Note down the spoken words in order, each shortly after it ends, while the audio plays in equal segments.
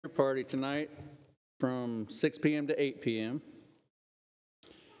party tonight from 6 p.m. to 8 p.m.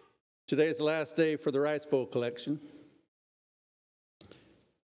 Today is the last day for the Rice Bowl collection.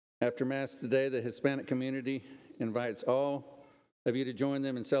 After Mass today, the Hispanic community invites all of you to join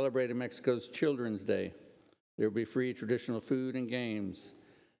them in celebrating Mexico's Children's Day. There will be free traditional food and games.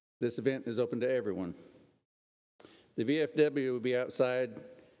 This event is open to everyone. The VFW will be outside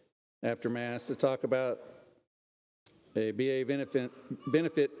after Mass to talk about a BA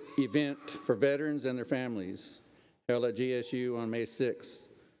benefit event for veterans and their families held at GSU on May 6th.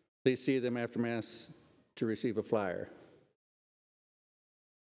 Please see them after Mass to receive a flyer.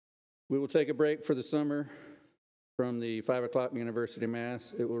 We will take a break for the summer from the 5 o'clock University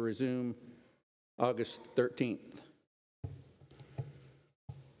Mass. It will resume August 13th.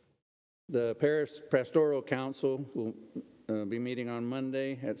 The Parish Pastoral Council will be meeting on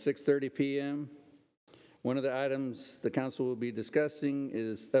Monday at 6:30 p.m. One of the items the council will be discussing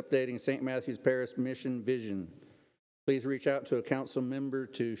is updating St. Matthew's Parish mission vision. Please reach out to a council member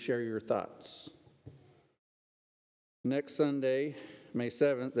to share your thoughts. Next Sunday, May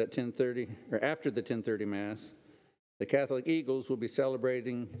 7th at 10:30, or after the 10:30 Mass, the Catholic Eagles will be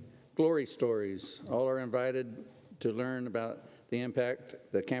celebrating Glory Stories. All are invited to learn about the impact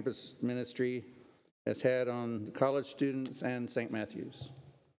the campus ministry has had on college students and St. Matthew's.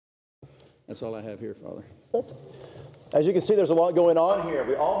 That's all I have here, Father. As you can see, there's a lot going on here.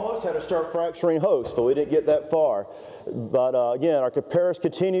 We almost had to start fracturing hosts, but we didn't get that far. But again, our parish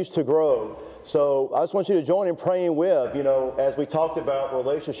continues to grow. So I just want you to join in praying with, as we talked about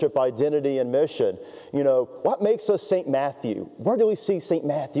relationship, identity, and mission. What makes us St. Matthew? Where do we see St.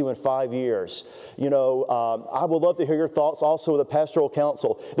 Matthew in 5 years? I would love to hear your thoughts also with the Pastoral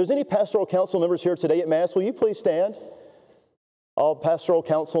Council. If there's any Pastoral Council members here today at Mass, will you please stand? All Pastoral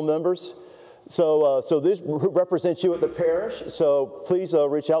Council members. So this represents you at the parish, so please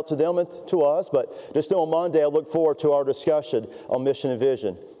reach out to them and to us. But just on Monday, I look forward to our discussion on mission and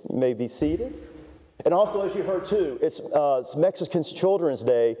vision. You may be seated. And also, as you heard too, it's Mexican Children's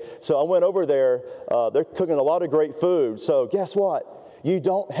Day, so I went over there. They're cooking a lot of great food. So guess what? You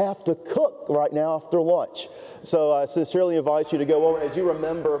don't have to cook right now after lunch. So I sincerely invite you to go over. As you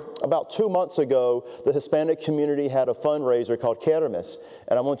remember, about 2 months ago, the Hispanic community had a fundraiser called Kermes.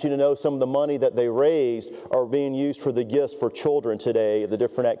 And I want you to know some of the money that they raised are being used for the gifts for children today, the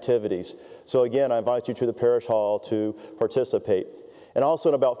different activities. So again, I invite you to the parish hall to participate. And also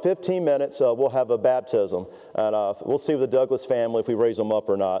in about 15 minutes, we'll have a baptism. And we'll see with the Douglas family if we raise them up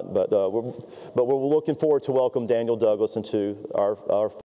or not. But we're looking forward to welcome Daniel Douglas into our